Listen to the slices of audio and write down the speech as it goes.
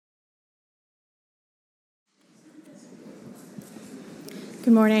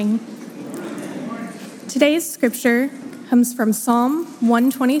Good morning. Today's scripture comes from Psalm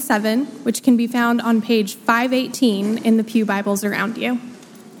 127, which can be found on page 518 in the pew Bibles around you.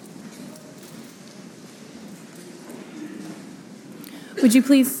 Would you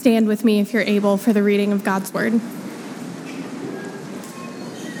please stand with me if you're able for the reading of God's word?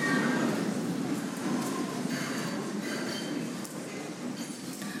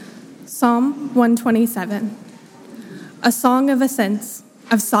 Psalm 127, a song of ascents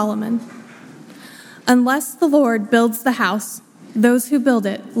of Solomon. Unless the Lord builds the house, those who build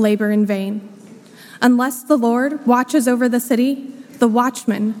it labor in vain. Unless the Lord watches over the city, the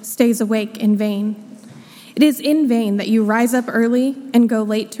watchman stays awake in vain. It is in vain that you rise up early and go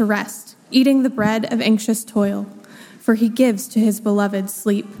late to rest, eating the bread of anxious toil, for he gives to his beloved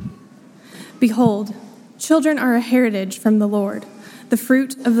sleep. Behold, children are a heritage from the Lord, the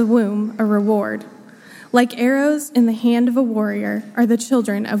fruit of the womb a reward. Like arrows in the hand of a warrior are the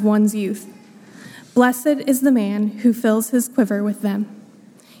children of one's youth. Blessed is the man who fills his quiver with them.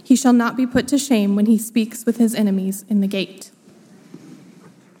 He shall not be put to shame when he speaks with his enemies in the gate.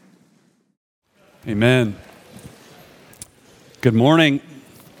 Amen. Good morning.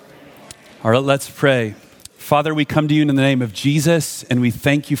 All right, let's pray. Father, we come to you in the name of Jesus, and we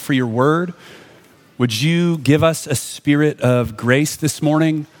thank you for your word. Would you give us a spirit of grace this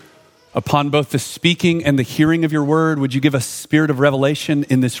morning upon both the speaking and the hearing of your word? Would you give us a spirit of revelation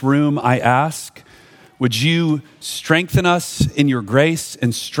in this room, I ask? Would you strengthen us in your grace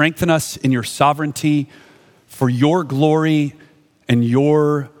and strengthen us in your sovereignty for your glory and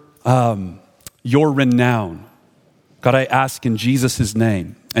your renown? God, I ask in Jesus'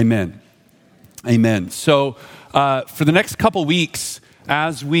 name, amen. Amen. So for the next couple weeks,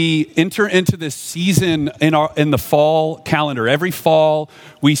 as we enter into this season in the fall calendar, every fall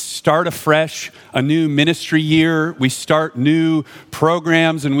we start afresh a new ministry year. We start new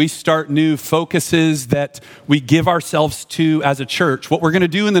programs and we start new focuses that we give ourselves to as a church. What we're going to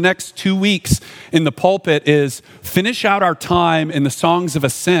do in the next 2 weeks in the pulpit is finish out our time in the songs of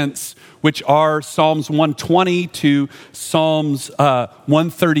ascents, which are Psalms 120 to Psalms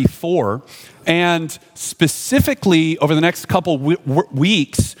 134. And specifically, over the next couple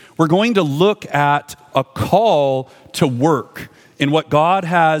weeks, we're going to look at a call to work in what God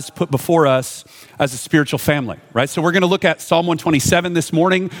has put before us as a spiritual family, right? So we're going to look at Psalm 127 this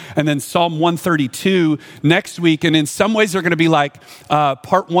morning and then Psalm 132 next week. And in some ways, they're going to be like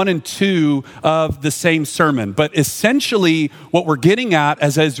part 1 and 2 of the same sermon. But essentially, what we're getting at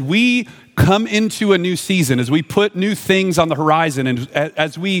is as we come into a new season, as we put new things on the horizon, and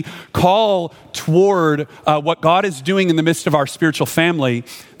as we call toward what God is doing in the midst of our spiritual family,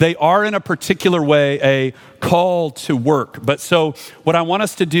 they are in a particular way a call to work. But so what I want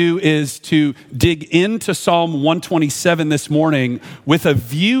us to do is to dig into Psalm 127 this morning with a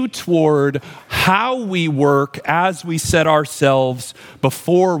view toward how we work as we set ourselves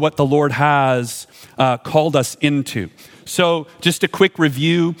before what the Lord has called us into. So just a quick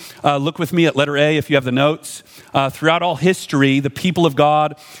review. Look with me at letter A if you have the notes. Throughout all history, the people of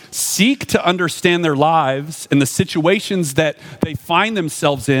God seek to understand their lives and the situations that they find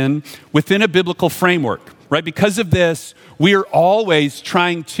themselves in within a biblical framework, right? Because of this, we are always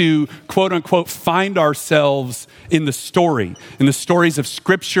trying to, quote unquote, find ourselves in the stories of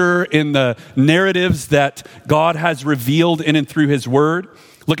Scripture, in the narratives that God has revealed in and through His Word.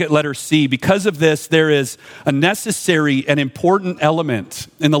 Look at letter C. Because of this, there is a necessary and important element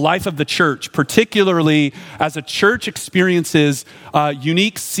in the life of the church, particularly as a church experiences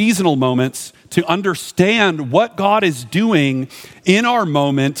unique seasonal moments, to understand what God is doing in our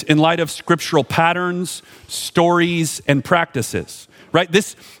moment in light of scriptural patterns, stories, and practices. Right?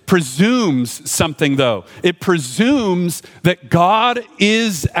 This presumes something, though. It presumes that God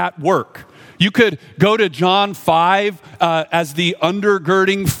is at work. You could go to John 5 as the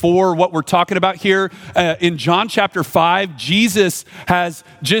undergirding for what we're talking about here. In John chapter 5, Jesus has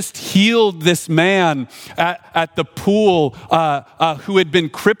just healed this man at the pool who had been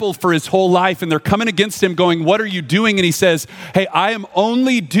crippled for his whole life. And they're coming against him going, "What are you doing?" And he says, "Hey, I am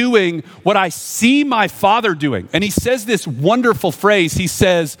only doing what I see my Father doing." And he says this wonderful phrase. He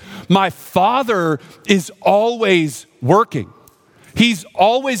says, "My Father is always working." He's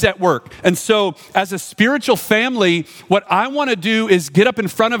always at work. And so as a spiritual family, what I want to do is get up in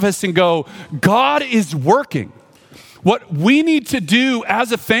front of us and go, God is working. What we need to do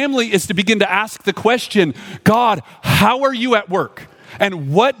as a family is to begin to ask the question, God, how are you at work?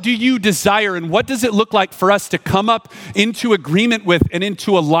 And what do you desire? And what does it look like for us to come up into agreement with and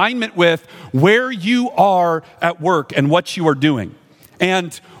into alignment with where you are at work and what you are doing?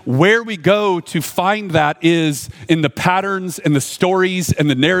 And where we go to find that is in the patterns and the stories and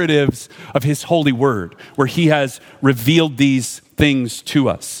the narratives of his holy word, where he has revealed these things to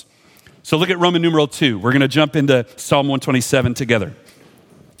us. So look at Roman numeral 2. We're going to jump into Psalm 127 together.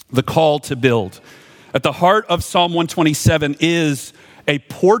 The call to build. At the heart of Psalm 127 is a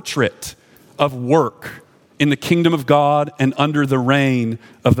portrait of work in the kingdom of God and under the reign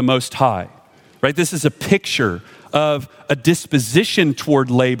of the Most High. Right? This is a picture of a disposition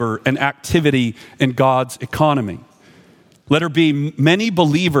toward labor and activity in God's economy. Let her be, many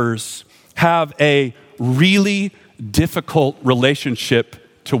believers have a really difficult relationship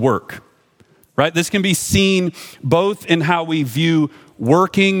to work. Right? This can be seen both in how we view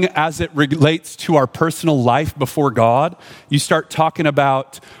working as it relates to our personal life before God. You start talking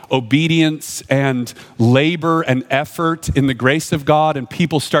about obedience and labor and effort in the grace of God, and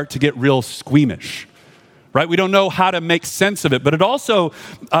people start to get real squeamish. Right? We don't know how to make sense of it, but it also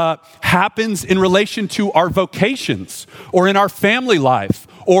happens in relation to our vocations or in our family life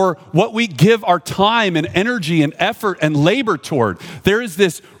or what we give our time and energy and effort and labor toward. There is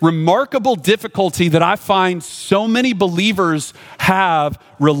this remarkable difficulty that I find so many believers have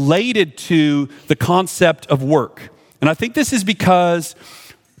related to the concept of work. And I think this is because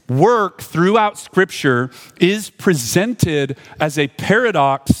work throughout Scripture is presented as a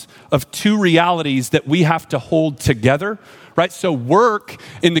paradox of two realities that we have to hold together, right? So work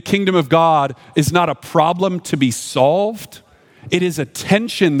in the kingdom of God is not a problem to be solved. It is a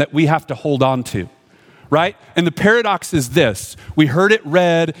tension that we have to hold on to, right? And the paradox is this. We heard it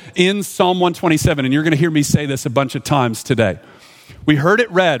read in Psalm 127, and you're going to hear me say this a bunch of times today. We heard it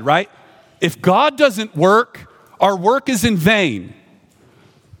read, right? If God doesn't work, our work is in vain.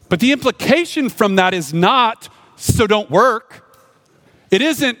 But the implication from that is not, so don't work. It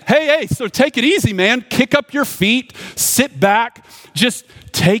isn't, hey, so take it easy, man. Kick up your feet, sit back, just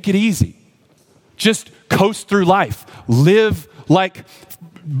take it easy. Just coast through life. Live like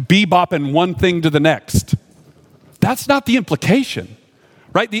bebopping one thing to the next. That's not the implication,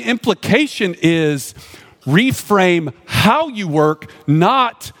 right? The implication is reframe how you work,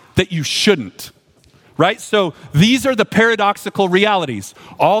 not that you shouldn't. Right? So these are the paradoxical realities.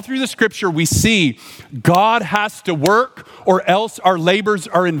 All through the scripture, we see God has to work or else our labors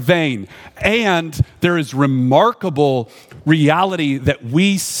are in vain. And there is remarkable reality that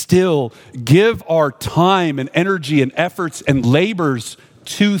we still give our time and energy and efforts and labors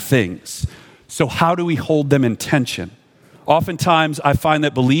to things. So how do we hold them in tension? Oftentimes, I find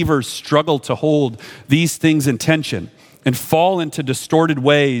that believers struggle to hold these things in tension and fall into distorted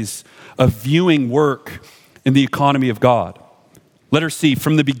ways of viewing work in the economy of God. Let her see,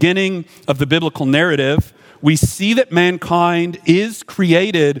 from the beginning of the biblical narrative, we see that mankind is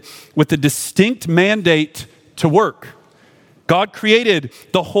created with a distinct mandate to work. God created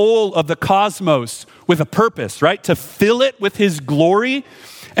the whole of the cosmos with a purpose, right? To fill it with his glory.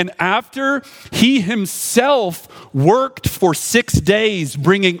 And after he himself worked for 6 days,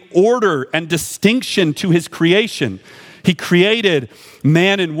 bringing order and distinction to his creation, he created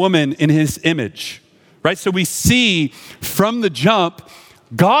man and woman in his image, right? So we see from the jump,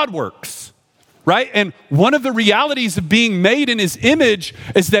 God works, right? And one of the realities of being made in his image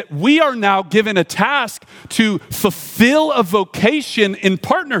is that we are now given a task to fulfill a vocation in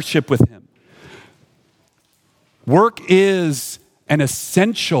partnership with him. Work is an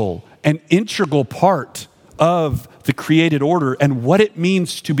essential and integral part of the created order and what it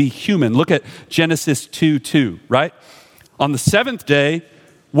means to be human. Look at Genesis 2:2, right? On the seventh day,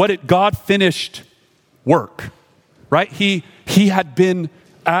 what did God finished? Work, right? He had been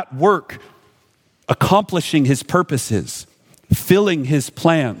at work accomplishing his purposes, filling his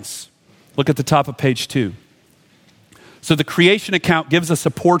plans. Look at the top of page 2. So the creation account gives us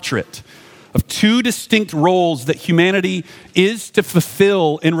a portrait of two distinct roles that humanity is to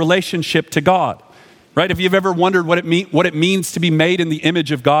fulfill in relationship to God. Right? If you've ever wondered what it means to be made in the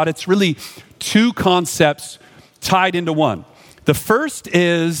image of God, it's really two concepts tied into one. The first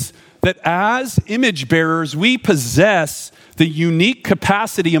is that as image bearers, we possess the unique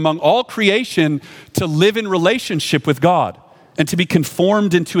capacity among all creation to live in relationship with God and to be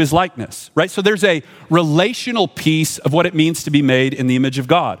conformed into his likeness, right? So there's a relational piece of what it means to be made in the image of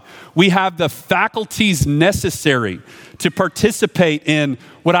God. We have the faculties necessary to participate in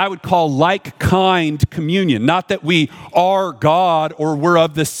what I would call like-kind communion. Not that we are God or we're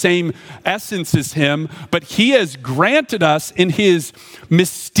of the same essence as him, but he has granted us in his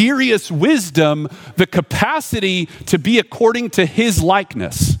mysterious wisdom the capacity to be according to his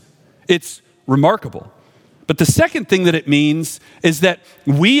likeness. It's remarkable. But the second thing that it means is that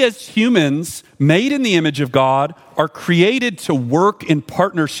we as humans, made in the image of God, are created to work in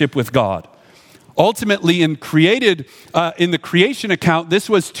partnership with God. Ultimately, in the creation account, this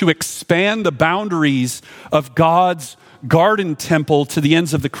was to expand the boundaries of God's garden temple to the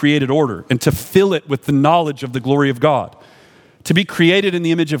ends of the created order and to fill it with the knowledge of the glory of God. To be created in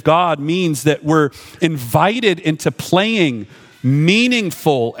the image of God means that we're invited into playing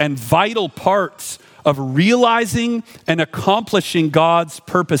meaningful and vital parts of realizing and accomplishing God's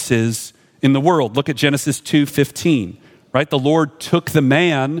purposes in the world. Look at Genesis 2:15, right? The Lord took the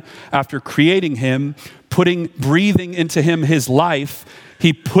man after creating him, breathing into him his life.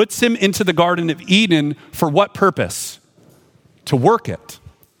 He puts him into the Garden of Eden for what purpose? To work it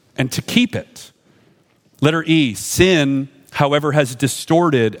and to keep it. Letter E, sin, however, has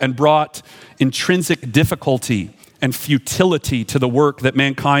distorted and brought intrinsic difficulty and futility to the work that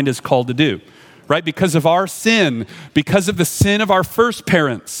mankind is called to do. Right? Because of our sin, because of the sin of our first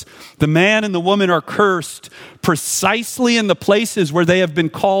parents, the man and the woman are cursed precisely in the places where they have been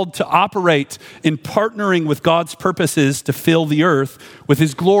called to operate in partnering with God's purposes to fill the earth with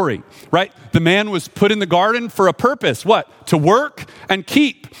his glory. Right? The man was put in the garden for a purpose. What? To work and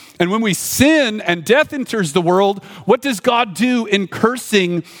keep. And when we sin and death enters the world, what does God do in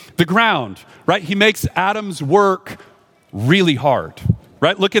cursing the ground? Right? He makes Adam's work really hard.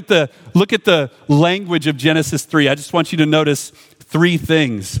 Right? Look at the language of Genesis 3. I just want you to notice three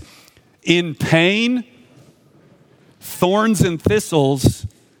things. In pain, thorns and thistles,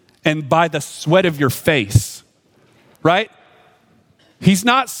 and by the sweat of your face. Right? He's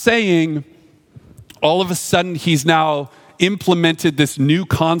not saying all of a sudden he's now implemented this new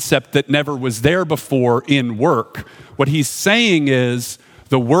concept that never was there before in work. What he's saying is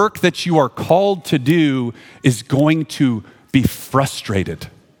the work that you are called to do is going to be frustrated.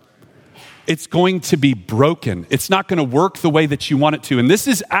 It's going to be broken. It's not going to work the way that you want it to. And this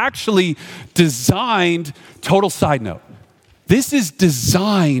is actually designed, total side note, this is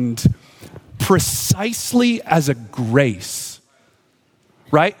designed precisely as a grace,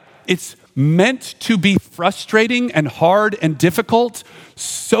 right? It's meant to be frustrating and hard and difficult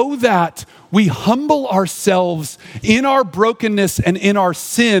so that we humble ourselves in our brokenness and in our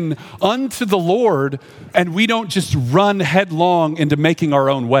sin unto the Lord, and we don't just run headlong into making our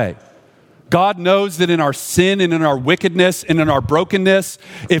own way. God knows that in our sin and in our wickedness and in our brokenness,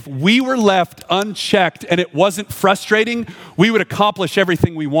 if we were left unchecked and it wasn't frustrating, we would accomplish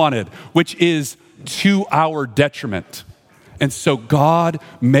everything we wanted, which is to our detriment. And so God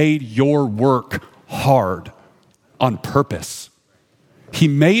made your work hard on purpose. He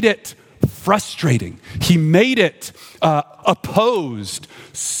made it frustrating. He made it opposed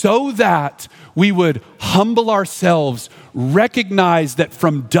so that we would humble ourselves, recognize that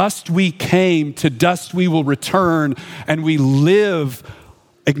from dust we came, to dust we will return, and we live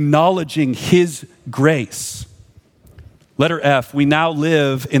acknowledging his grace. Letter F, we now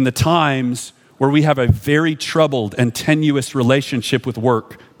live in the times where we have a very troubled and tenuous relationship with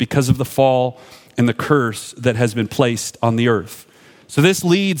work because of the fall and the curse that has been placed on the earth. So this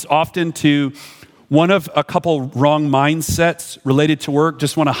leads often to one of a couple wrong mindsets related to work.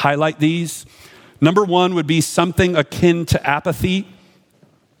 Just want to highlight these. Number one would be something akin to apathy.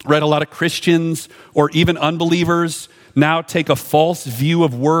 Right? A lot of Christians or even unbelievers now take a false view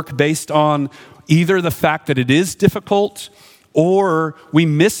of work based on either the fact that it is difficult, or we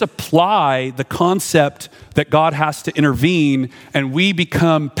misapply the concept that God has to intervene and we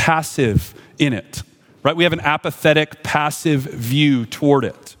become passive in it. Right? We have an apathetic, passive view toward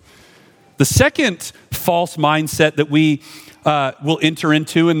it. The second false mindset that we will enter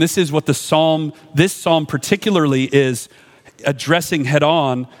into, and this is what this psalm particularly is addressing head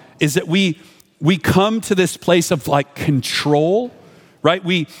on, is that we come to this place of like control, right?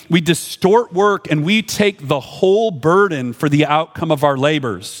 We distort work and we take the whole burden for the outcome of our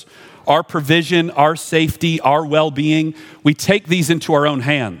labors. Our provision, our safety, our well-being, we take these into our own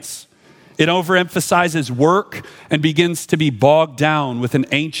hands. It overemphasizes work and begins to be bogged down with an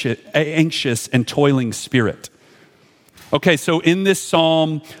anxious and toiling spirit. Okay, so in this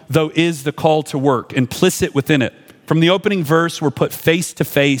psalm, though, is the call to work, implicit within it. From the opening verse, we're put face to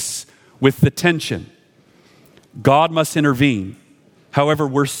face with the tension. God must intervene. However,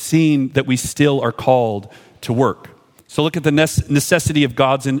 we're seeing that we still are called to work. So look at the necessity of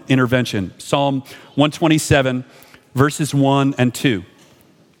God's intervention. Psalm 127, verses 1 and 2.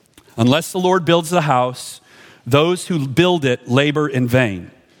 Unless the Lord builds the house, those who build it labor in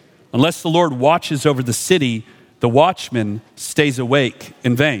vain. Unless the Lord watches over the city, the watchman stays awake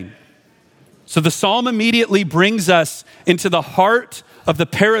in vain. So the psalm immediately brings us into the heart of the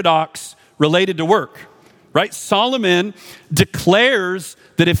paradox related to work. right? Solomon declares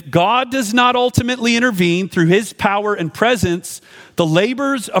that if God does not ultimately intervene through his power and presence, the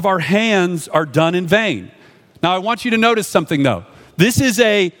labors of our hands are done in vain. Now, I want you to notice something though. This is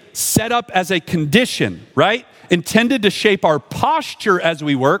a setup as a condition, right? Intended to shape our posture as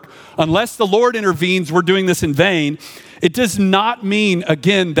we work. Unless the Lord intervenes, we're doing this in vain. It does not mean,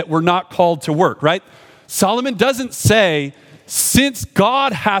 again, that we're not called to work, right? Solomon doesn't say, since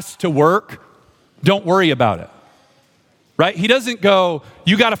God has to work, don't worry about it, right? He doesn't go,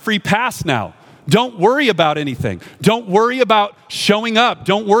 you got a free pass now. Don't worry about anything. Don't worry about showing up.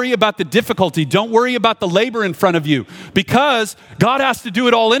 Don't worry about the difficulty. Don't worry about the labor in front of you because God has to do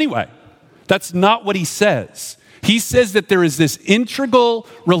it all anyway. That's not what he says. He says that there is this integral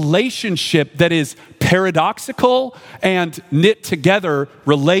relationship that is paradoxical and knit together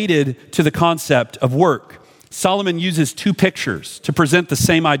related to the concept of work. Solomon uses two pictures to present the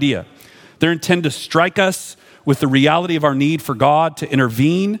same idea. They're intended to strike us with the reality of our need for God to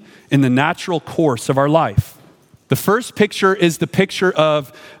intervene in the natural course of our life. The first picture is the picture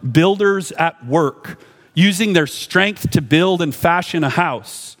of builders at work, using their strength to build and fashion a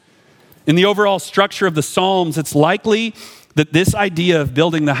house. In the overall structure of the Psalms, it's likely that this idea of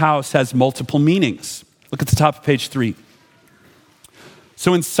building the house has multiple meanings. Look at the top of page 3.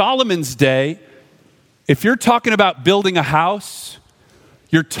 So in Solomon's day, if you're talking about building a house,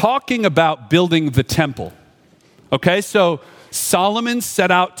 you're talking about building the temple. Okay, so Solomon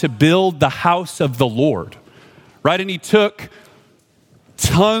set out to build the house of the Lord, right? And he took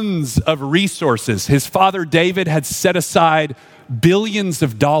tons of resources. His father David had set aside billions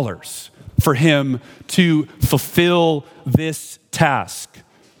of dollars for him to fulfill this task,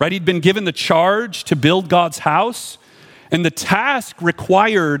 right? He'd been given the charge to build God's house, and the task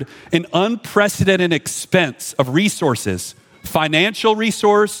required an unprecedented expense of resources. Financial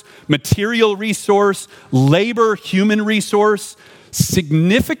resource, material resource, labor, human resource,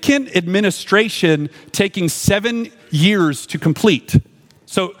 significant administration taking 7 years to complete.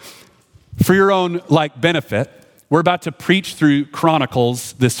 So for your own benefit, we're about to preach through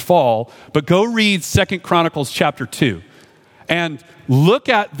Chronicles this fall, but go read 2 Chronicles chapter 2 and look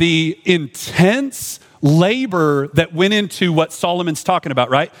at the intense labor that went into what Solomon's talking about,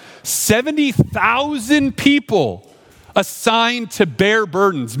 right? 70,000 people assigned to bear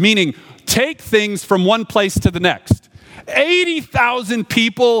burdens, meaning take things from one place to the next. 80,000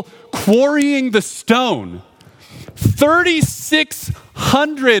 people quarrying the stone.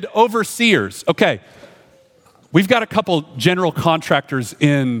 3,600 overseers. Okay, we've got a couple general contractors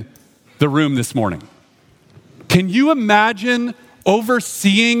in the room this morning. Can you imagine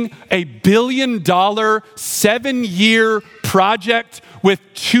overseeing $1 billion 7-year project with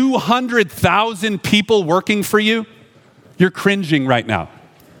 200,000 people working for you? You're cringing right now,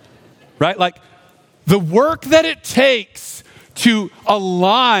 right? Like the work that it takes to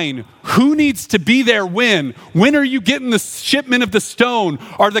align who needs to be there when are you getting the shipment of the stone?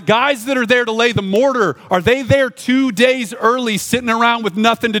 Are the guys that are there to lay the mortar, are they there 2 days early sitting around with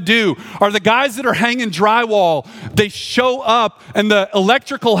nothing to do? Are the guys that are hanging drywall, they show up and the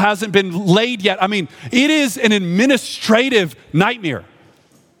electrical hasn't been laid yet? I mean, it is an administrative nightmare.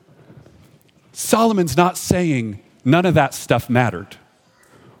 Solomon's not saying none of that stuff mattered.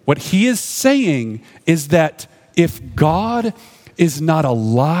 What he is saying is that if God is not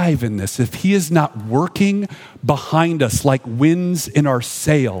alive in this, if he is not working behind us like winds in our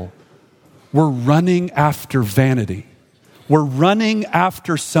sail, we're running after vanity. We're running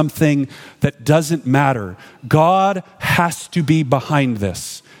after something that doesn't matter. God has to be behind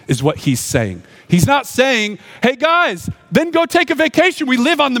this, is what he's saying. He's not saying, hey guys, then go take a vacation. We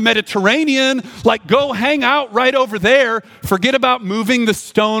live on the Mediterranean. Go hang out right over there. Forget about moving the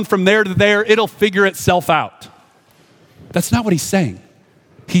stone from there to there. It'll figure itself out. That's not what he's saying.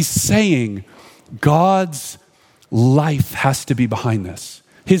 He's saying God's life has to be behind this.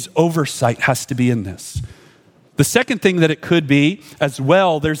 His oversight has to be in this. The second thing that it could be as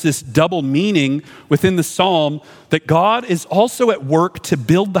well, there's this double meaning within the psalm that God is also at work to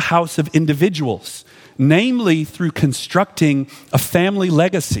build the house of individuals, namely through constructing a family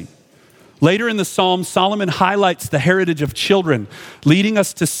legacy. Later in the psalm, Solomon highlights the heritage of children, leading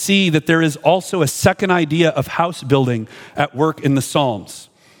us to see that there is also a second idea of house building at work in the psalms.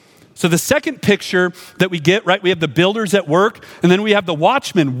 So the second picture that we get, right, we have the builders at work, and then we have the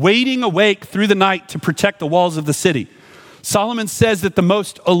watchmen waiting awake through the night to protect the walls of the city. Solomon says that the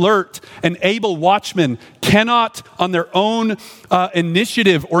most alert and able watchmen cannot, on their own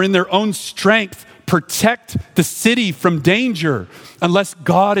initiative or in their own strength, protect the city from danger unless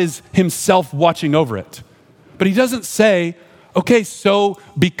God is himself watching over it. But he doesn't say, okay, so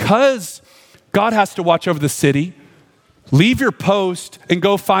because God has to watch over the city. Leave your post and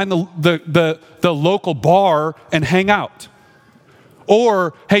go find the local bar and hang out.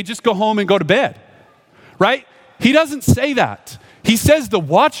 Or, hey, just go home and go to bed, right? He doesn't say that. He says the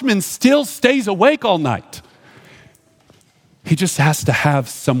watchman still stays awake all night. He just has to have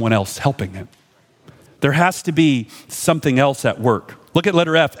someone else helping him. There has to be something else at work. Look at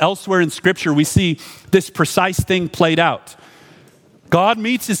letter F. Elsewhere in Scripture, we see this precise thing played out. God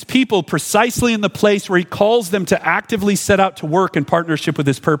meets his people precisely in the place where he calls them to actively set out to work in partnership with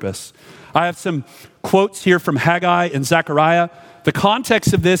his purpose. I have some quotes here from Haggai and Zechariah. The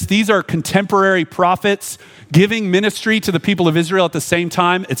context of this, these are contemporary prophets giving ministry to the people of Israel at the same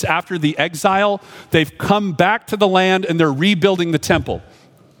time. It's after the exile. They've come back to the land and they're rebuilding the temple.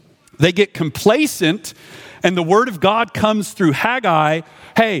 They get complacent and the word of God comes through Haggai.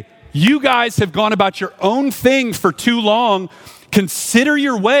 Hey, you guys have gone about your own thing for too long. Consider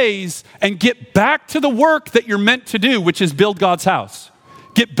your ways and get back to the work that you're meant to do, which is build God's house.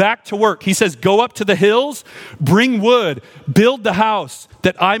 Get back to work. He says, go up to the hills, bring wood, build the house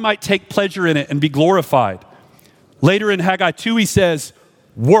that I might take pleasure in it and be glorified. Later in Haggai 2, he says,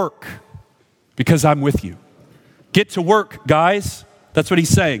 work because I'm with you. Get to work, guys. That's what he's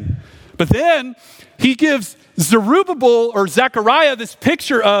saying. But then he gives Zerubbabel or Zechariah this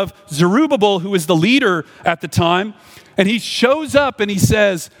picture of Zerubbabel, who is the leader at the time. And he shows up and he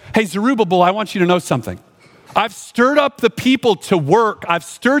says, hey, Zerubbabel, I want you to know something. I've stirred up the people to work. I've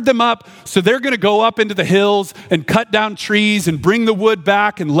stirred them up so they're going to go up into the hills and cut down trees and bring the wood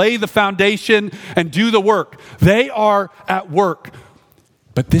back and lay the foundation and do the work. They are at work.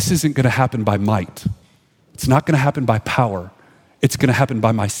 But this isn't going to happen by might. It's not going to happen by power. It's going to happen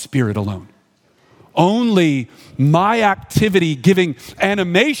by my Spirit alone. Only my activity giving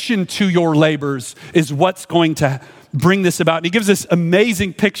animation to your labors is what's going to bring this about. And he gives this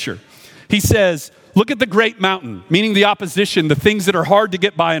amazing picture. He says, look at the great mountain, meaning the opposition, the things that are hard to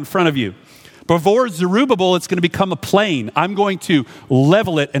get by in front of you. Before Zerubbabel, it's going to become a plain. I'm going to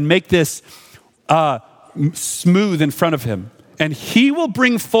level it and make this smooth in front of him. And he will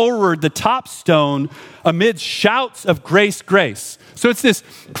bring forward the top stone amid shouts of grace, grace. So it's this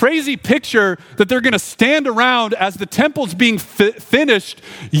crazy picture that they're going to stand around as the temple's being finished,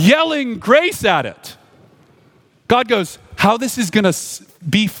 yelling grace at it. God goes, how this is going to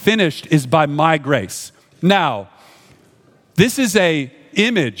be finished is by my grace. Now, this is a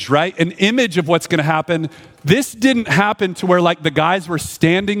image, right? An image of what's going to happen. This didn't happen to where like the guys were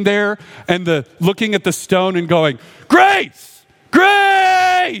standing there and looking at the stone and going, grace,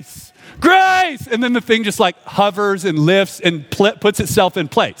 grace, grace. And then the thing just like hovers and lifts and puts itself in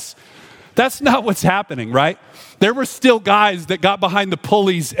place. That's not what's happening, right? There were still guys that got behind the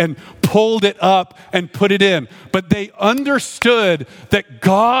pulleys and pulled it up and put it in. But they understood that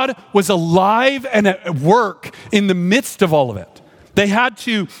God was alive and at work in the midst of all of it. They had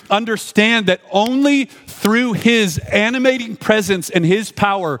to understand that only through his animating presence and his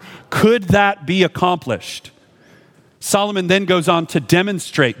power could that be accomplished. Solomon then goes on to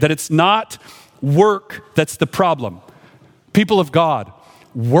demonstrate that it's not work that's the problem. People of God,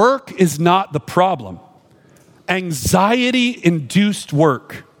 work is not the problem. Anxiety-induced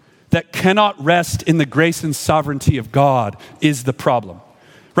work that cannot rest in the grace and sovereignty of God is the problem,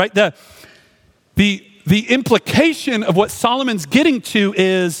 right? The implication of what Solomon's getting to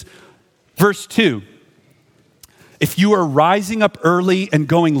is verse 2. If you are rising up early and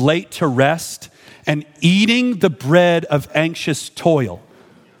going late to rest and eating the bread of anxious toil,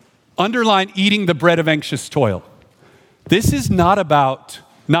 underline eating the bread of anxious toil. This is not about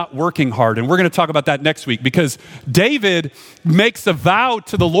not working hard. And we're going to talk about that next week because David makes a vow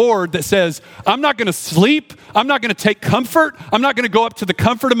to the Lord that says, I'm not going to sleep. I'm not going to take comfort. I'm not going to go up to the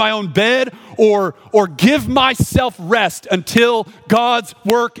comfort of my own bed or give myself rest until God's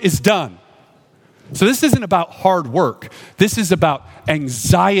work is done. So this isn't about hard work. This is about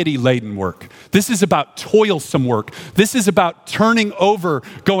anxiety-laden work. This is about toilsome work. This is about turning over,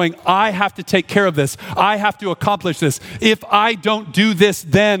 going, I have to take care of this. I have to accomplish this. If I don't do this,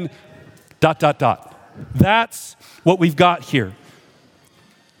 then ... That's what we've got here.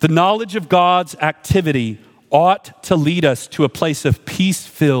 The knowledge of God's activity ought to lead us to a place of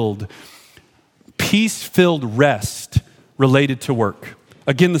peace-filled rest related to work.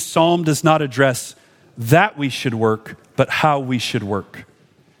 Again, the psalm does not address that we should work, but how we should work.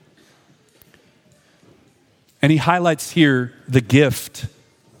 And he highlights here the gift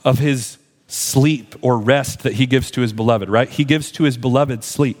of his sleep or rest that he gives to his beloved, right? He gives to his beloved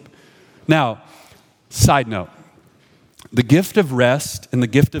sleep. Now, side note, the gift of rest and the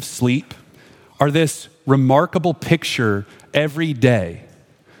gift of sleep are this remarkable picture every day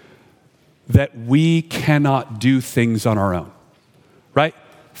that we cannot do things on our own, right?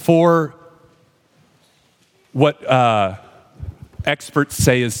 For what experts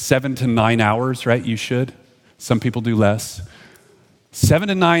say is 7 to 9 hours, right? You should. Some people do less. 7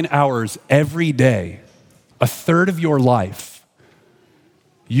 to 9 hours every day, a third of your life,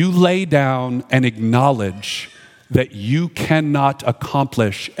 you lay down and acknowledge that you cannot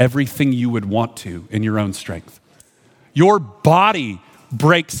accomplish everything you would want to in your own strength. Your body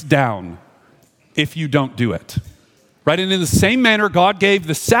breaks down if you don't do it, right? And in the same manner, God gave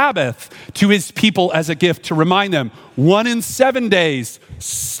the Sabbath to his people as a gift to remind them, 1 in 7 days,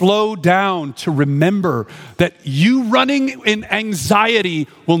 slow down to remember that you running in anxiety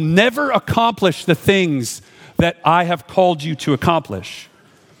will never accomplish the things that I have called you to accomplish.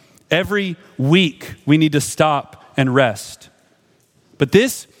 Every week, we need to stop and rest. But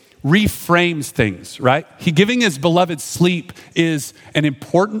this reframes things, right? He giving his beloved sleep is an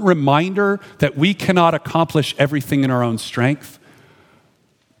important reminder that we cannot accomplish everything in our own strength.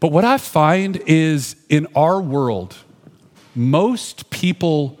 But what I find is in our world, most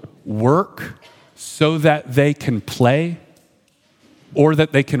people work so that they can play or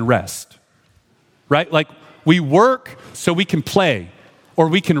that they can rest, right? Like we work so we can play or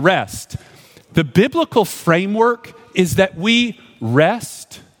we can rest. The biblical framework is that we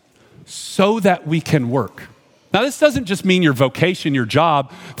rest so that we can work. Now, this doesn't just mean your vocation, your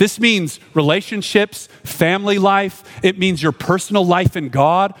job. This means relationships, family life. It means your personal life in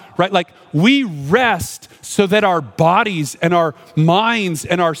God, right? Like we rest so that our bodies and our minds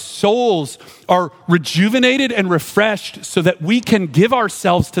and our souls are rejuvenated and refreshed so that we can give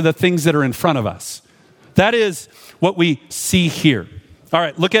ourselves to the things that are in front of us. That is what we see here. All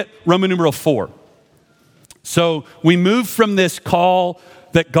right, look at Roman numeral 4. So we move from this call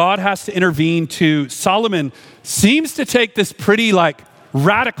that God has to intervene to Solomon seems to take this pretty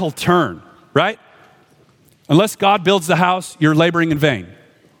radical turn, right? Unless God builds the house, you're laboring in vain.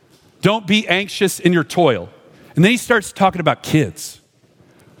 Don't be anxious in your toil. And then he starts talking about kids.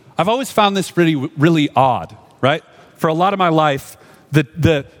 I've always found this really odd, right? For a lot of my life,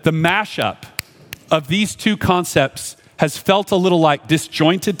 the mashup of these two concepts has felt a little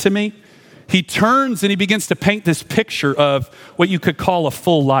disjointed to me. He turns and he begins to paint this picture of what you could call a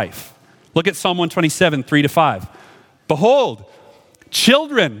full life. Look at Psalm 127, 3-5. Behold,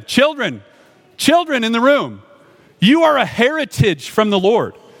 children in the room. You are a heritage from the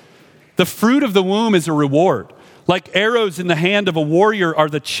Lord. The fruit of the womb is a reward. Like arrows in the hand of a warrior are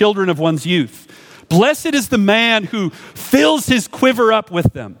the children of one's youth. Blessed is the man who fills his quiver up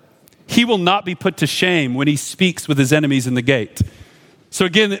with them. He will not be put to shame when he speaks with his enemies in the gate. So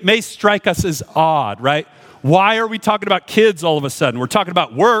again, it may strike us as odd, right? Why are we talking about kids all of a sudden? We're talking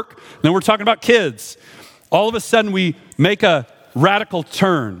about work, and then we're talking about kids. All of a sudden, we make a radical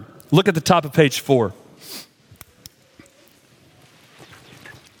turn. Look at the top of page 4.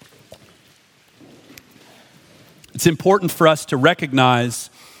 It's important for us to recognize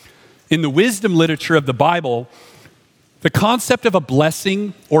in the wisdom literature of the Bible, the concept of a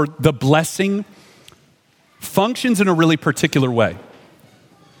blessing or the blessing functions in a really particular way.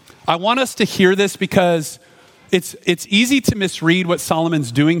 I want us to hear this because it's easy to misread what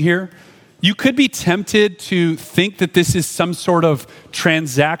Solomon's doing here. You could be tempted to think that this is some sort of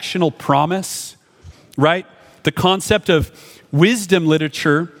transactional promise, right? The concept of wisdom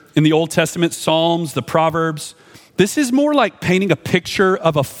literature in the Old Testament, Psalms, the Proverbs, this is more like painting a picture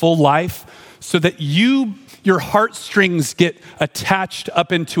of a full life so that your heartstrings get attached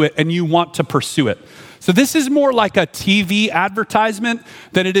up into it and you want to pursue it. So this is more like a TV advertisement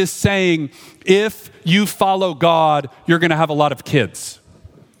than it is saying, if you follow God, you're going to have a lot of kids.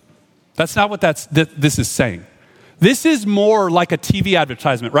 That's not what this is saying. This is more like a TV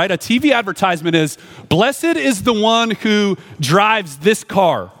advertisement, right? A TV advertisement is, blessed is the one who drives this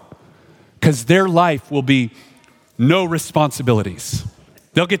car, because their life will be no responsibilities.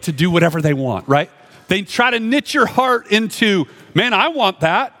 They'll get to do whatever they want, right? They try to knit your heart into, man, I want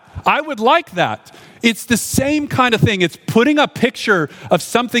that. I would like that. It's the same kind of thing. It's putting a picture of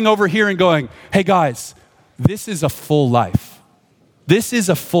something over here and going, hey guys, this is a full life. This is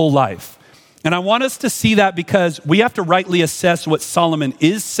a full life. And I want us to see that because we have to rightly assess what Solomon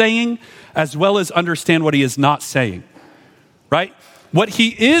is saying as well as understand what he is not saying, right? What he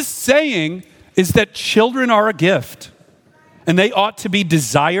is saying is that children are a gift and they ought to be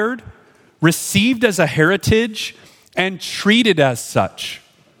desired, received as a heritage, and treated as such.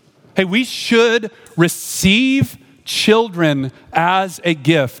 Hey, we should receive children as a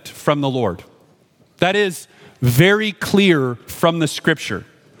gift from the Lord. That is very clear from the scripture.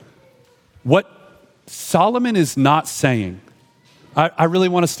 What Solomon is not saying, I really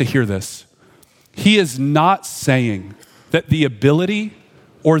want us to hear this. he is not saying that the ability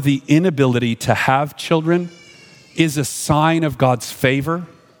or the inability to have children is a sign of God's favor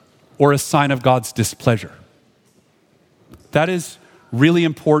or a sign of God's displeasure. That is really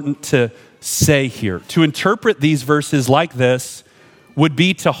important to say here. To interpret these verses like this would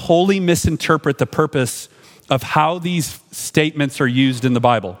be to wholly misinterpret the purpose of how these statements are used in the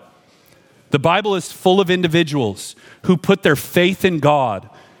Bible. The Bible is full of individuals who put their faith in God,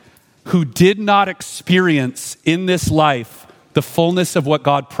 who did not experience in this life the fullness of what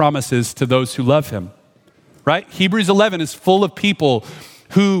God promises to those who love him, right? Hebrews 11 is full of people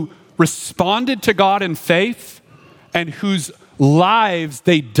who responded to God in faith and whose lives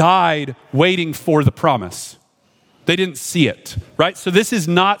they died waiting for the promise. They didn't see it, right? So this is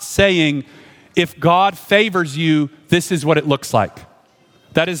not saying if God favors you, this is what it looks like.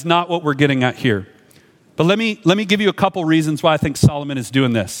 That is not what we're getting at here. But let me give you a couple reasons why I think Solomon is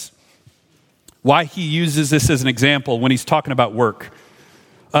doing this. Why he uses this as an example when he's talking about work.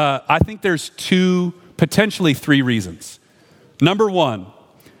 I think there's two, potentially three reasons. Number one,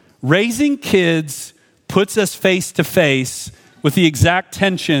 raising kids puts us face to face with the exact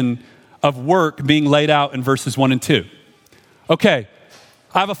tension of work being laid out in verses 1 and 2. Okay,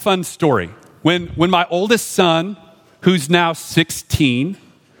 I have a fun story. When my oldest son, who's now 16,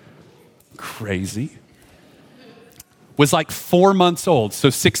 crazy, was like 4 months old, so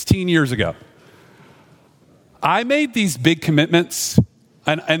 16 years ago, I made these big commitments,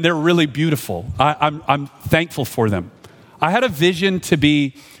 and they're really beautiful. I'm thankful for them. I had a vision to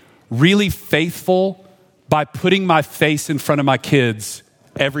be really faithful by putting my face in front of my kids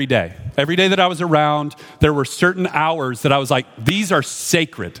every day. Every day that I was around, there were certain hours that I was like, these are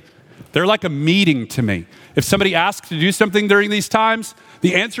sacred. They're like a meeting to me. If somebody asks to do something during these times,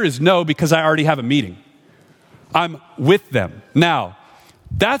 the answer is no, because I already have a meeting. I'm with them. Now,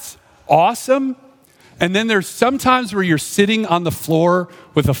 that's awesome. And then there's some times where you're sitting on the floor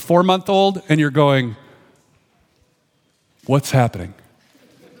with a 4-month-old and you're going, what's happening?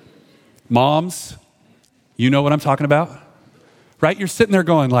 Moms, you know what I'm talking about? Right? You're sitting there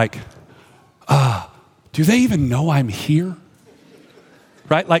going like, do they even know I'm here?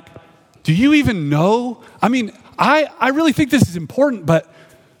 Right? Like, do you even know? I mean, I really think this is important, but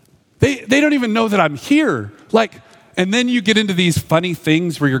they don't even know that I'm here. Like, and then you get into these funny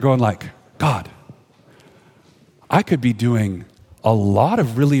things where you're going like, God, I could be doing a lot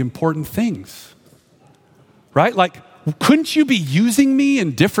of really important things, right? Like, couldn't you be using me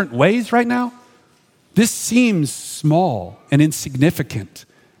in different ways right now? This seems small and insignificant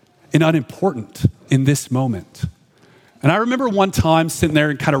and unimportant in this moment. And I remember one time sitting there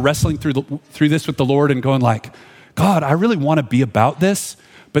and kind of wrestling through this with the Lord and going like, God, I really want to be about this,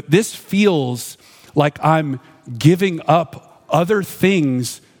 but this feels like I'm giving up other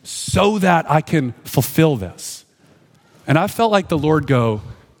things so that I can fulfill this. And I felt like the Lord go,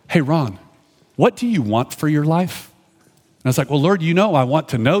 hey, Ron, what do you want for your life? And I was like, well, Lord, you know I want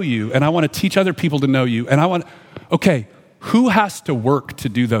to know you, and I want to teach other people to know you. And okay, who has to work to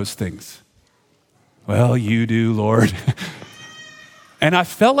do those things? Well, you do, Lord. And I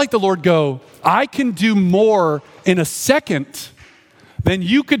felt like the Lord go, I can do more in a second than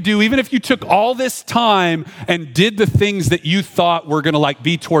you could do, even if you took all this time and did the things that you thought were going to like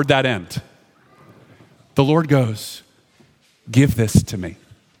be toward that end. The Lord goes, give this to me.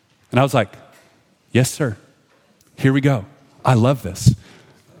 And I was like, yes, sir. Here we go. I love this.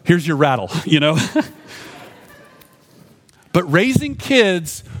 Here's your rattle, you know? But raising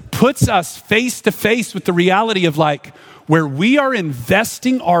kids puts us face to face with the reality of like where we are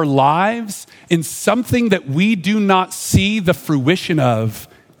investing our lives in something that we do not see the fruition of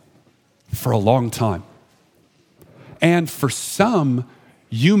for a long time. And for some,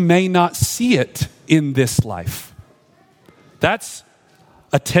 you may not see it in this life. That's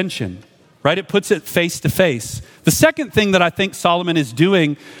a tension, right? It puts it face to face. The second thing that I think Solomon is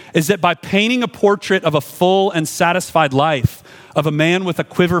doing is that by painting a portrait of a full and satisfied life, of a man with a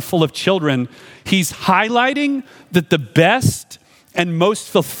quiver full of children, he's highlighting that the best and most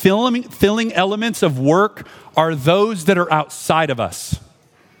fulfilling elements of work are those that are outside of us.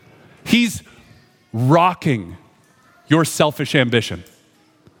 He's rocking your selfish ambition,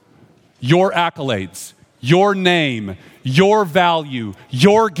 your accolades, your name, your value,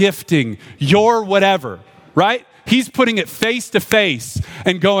 your gifting, your whatever, right? He's putting it face to face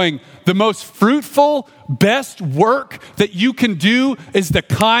and going, the most fruitful, best work that you can do is the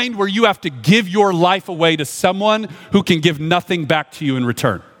kind where you have to give your life away to someone who can give nothing back to you in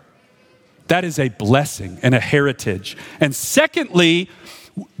return. That is a blessing and a heritage. And secondly,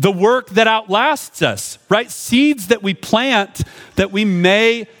 the work that outlasts us, right? Seeds that we plant that we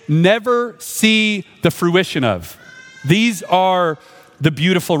may never see the fruition of. These are the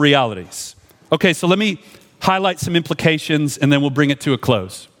beautiful realities. Okay, so let me highlight some implications and then we'll bring it to a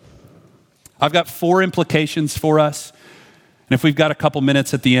close. I've got 4 implications for us. And if we've got a couple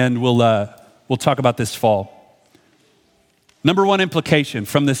minutes at the end, we'll talk about this fall. Number 1 implication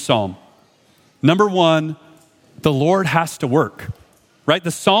from this psalm. Number 1, the Lord has to work, right?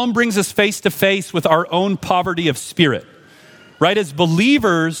 The psalm brings us face to face with our own poverty of spirit, right? As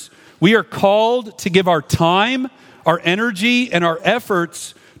believers, we are called to give our time, our energy, and our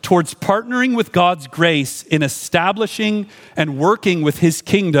efforts towards partnering with God's grace in establishing and working with his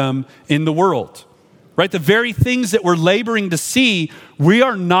kingdom in the world, right? The very things that we're laboring to see, we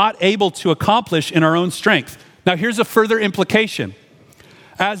are not able to accomplish in our own strength. Now, here's a further implication.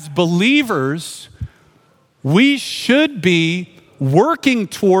 As believers, we should be working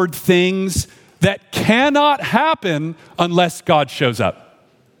toward things that cannot happen unless God shows up,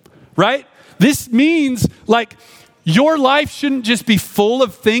 right? This means like your life shouldn't just be full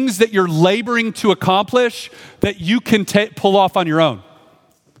of things that you're laboring to accomplish that you can pull off on your own.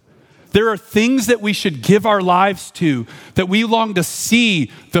 There are things that we should give our lives to, that we long to see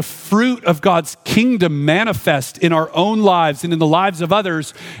the fruit of God's kingdom manifest in our own lives and in the lives of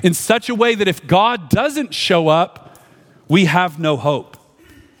others in such a way that if God doesn't show up, we have no hope,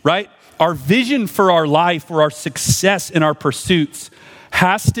 right? Our vision for our life or our success in our pursuits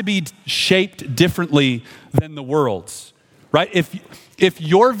has to be shaped differently than the world's, right? If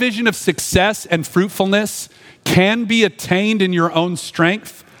your vision of success and fruitfulness can be attained in your own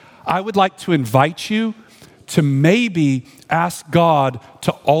strength, I would like to invite you to maybe ask God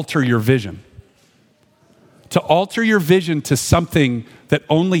to alter your vision. To alter your vision to something that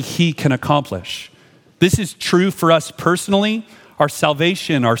only he can accomplish. This is true for us personally, our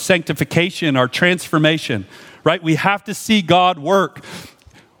salvation, our sanctification, our transformation, right? We have to see God work.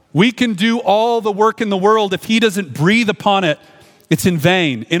 We can do all the work in the world. If he doesn't breathe upon it, it's in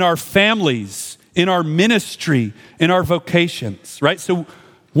vain. In our families, in our ministry, in our vocations, right? So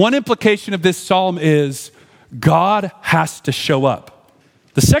one implication of this psalm is God has to show up.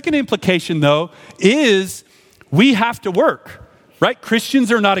 The second implication, though, is we have to work, right? Christians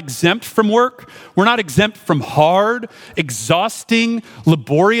are not exempt from work. We're not exempt from hard, exhausting,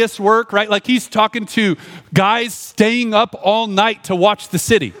 laborious work, right? Like he's talking to guys staying up all night to watch the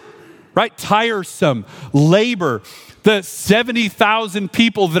city, right? Tiresome labor. The 70,000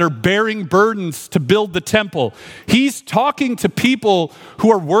 people that are bearing burdens to build the temple. He's talking to people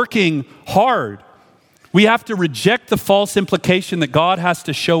who are working hard. We have to reject the false implication that God has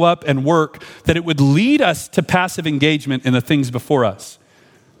to show up and work, that it would lead us to passive engagement in the things before us.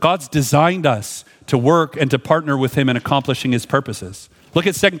 God's designed us to work and to partner with him in accomplishing his purposes. Look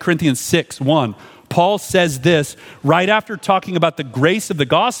at 2 Corinthians 6:1. Paul says this right after talking about the grace of the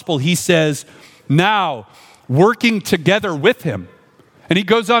gospel. He says, now, working together with him. And he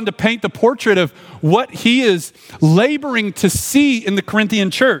goes on to paint the portrait of what he is laboring to see in the Corinthian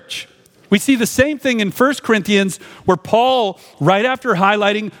church. We see the same thing in 1 Corinthians where Paul, right after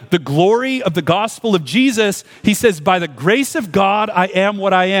highlighting the glory of the gospel of Jesus, he says, by the grace of God, I am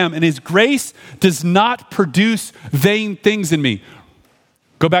what I am. And his grace does not produce vain things in me.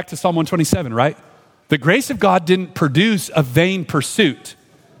 Go back to Psalm 127, right? The grace of God didn't produce a vain pursuit.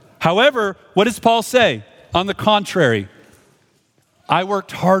 However, what does Paul say? On the contrary, I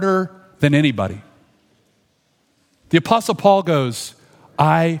worked harder than anybody. The Apostle Paul goes,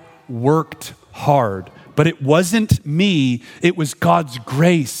 I worked hard, but it wasn't me. It was God's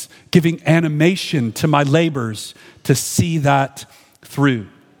grace giving animation to my labors to see that through.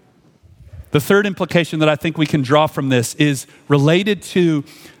 The third implication that I think we can draw from this is related to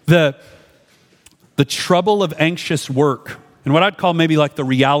the trouble of anxious work and what I'd call maybe like the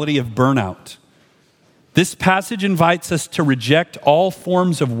reality of burnout. This passage invites us to reject all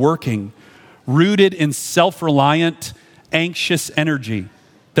forms of working rooted in self-reliant, anxious energy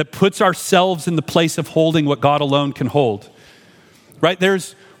that puts ourselves in the place of holding what God alone can hold. Right?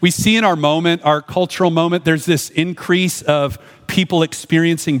 We see in our moment, our cultural moment, there's this increase of people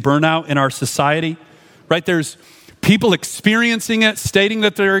experiencing burnout in our society. Right? There's people experiencing it, stating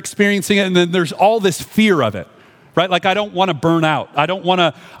that they're experiencing it, and then there's all this fear of it. Right? Like I don't want to burn out. I don't want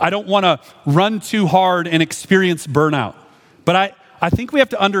to run too hard and experience burnout. But I think we have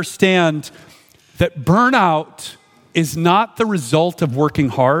to understand that burnout is not the result of working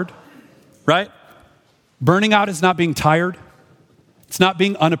hard, right? Burning out is not being tired. It's not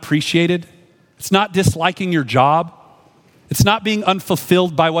being unappreciated. It's not disliking your job. It's not being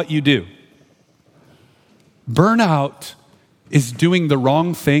unfulfilled by what you do. Burnout is doing the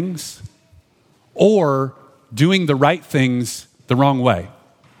wrong things or doing the right things the wrong way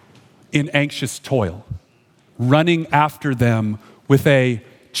in anxious toil, running after them with a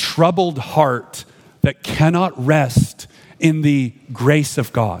troubled heart that cannot rest in the grace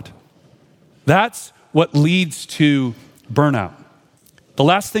of God. That's what leads to burnout. The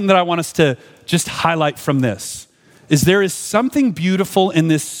last thing that I want us to just highlight from this is there is something beautiful in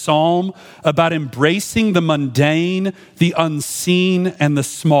this psalm about embracing the mundane, the unseen, and the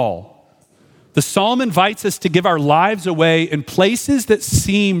small. The psalm invites us to give our lives away in places that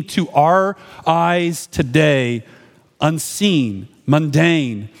seem to our eyes today unseen,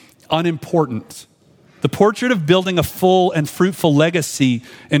 mundane, unimportant. The portrait of building a full and fruitful legacy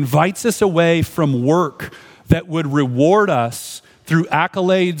invites us away from work that would reward us through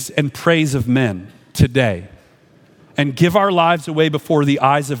accolades and praise of men today, and give our lives away before the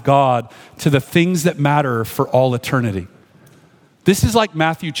eyes of God to the things that matter for all eternity. This is like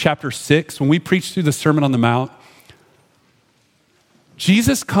Matthew chapter 6. When we preach through the Sermon on the Mount,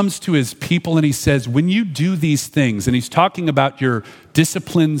 Jesus comes to his people and he says, when you do these things, and he's talking about your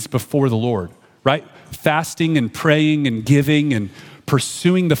disciplines before the Lord, right? Fasting and praying and giving and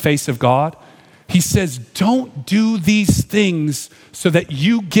pursuing the face of God. He says, don't do these things so that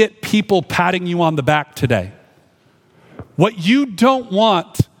you get people patting you on the back today. What you don't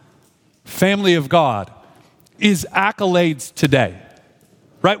want, family of God, is accolades today,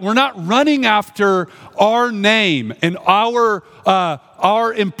 right? We're not running after our name and our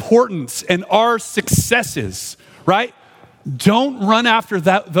importance and our successes, right? Don't run after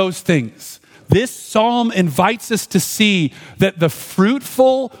those things. This psalm invites us to see that the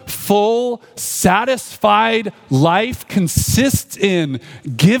fruitful, full, satisfied life consists in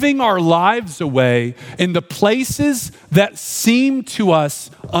giving our lives away in the places that seem to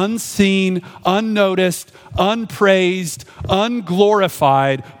us unseen, unnoticed, unpraised,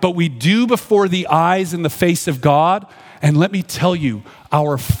 unglorified, but we do before the eyes and the face of God. And let me tell you,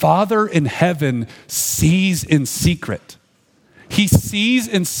 our Father in heaven sees in secret. He sees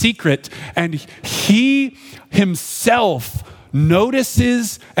in secret, and he himself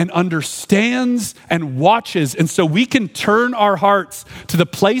notices and understands and watches. And so we can turn our hearts to the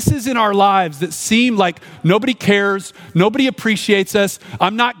places in our lives that seem like nobody cares, nobody appreciates us,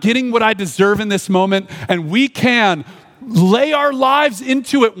 I'm not getting what I deserve in this moment, and we can lay our lives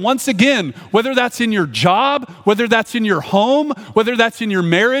into it once again, whether that's in your job, whether that's in your home, whether that's in your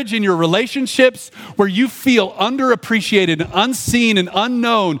marriage, in your relationships, where you feel underappreciated and unseen and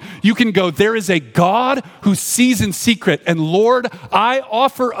unknown. You can go, there is a God who sees in secret. And Lord, I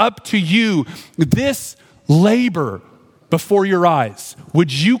offer up to you this labor before your eyes.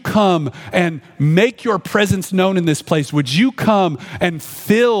 Would you come and make your presence known in this place? Would you come and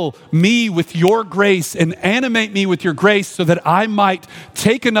fill me with your grace and animate me with your grace so that I might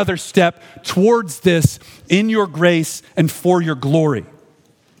take another step towards this in your grace and for your glory?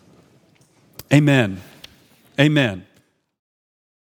 Amen. Amen.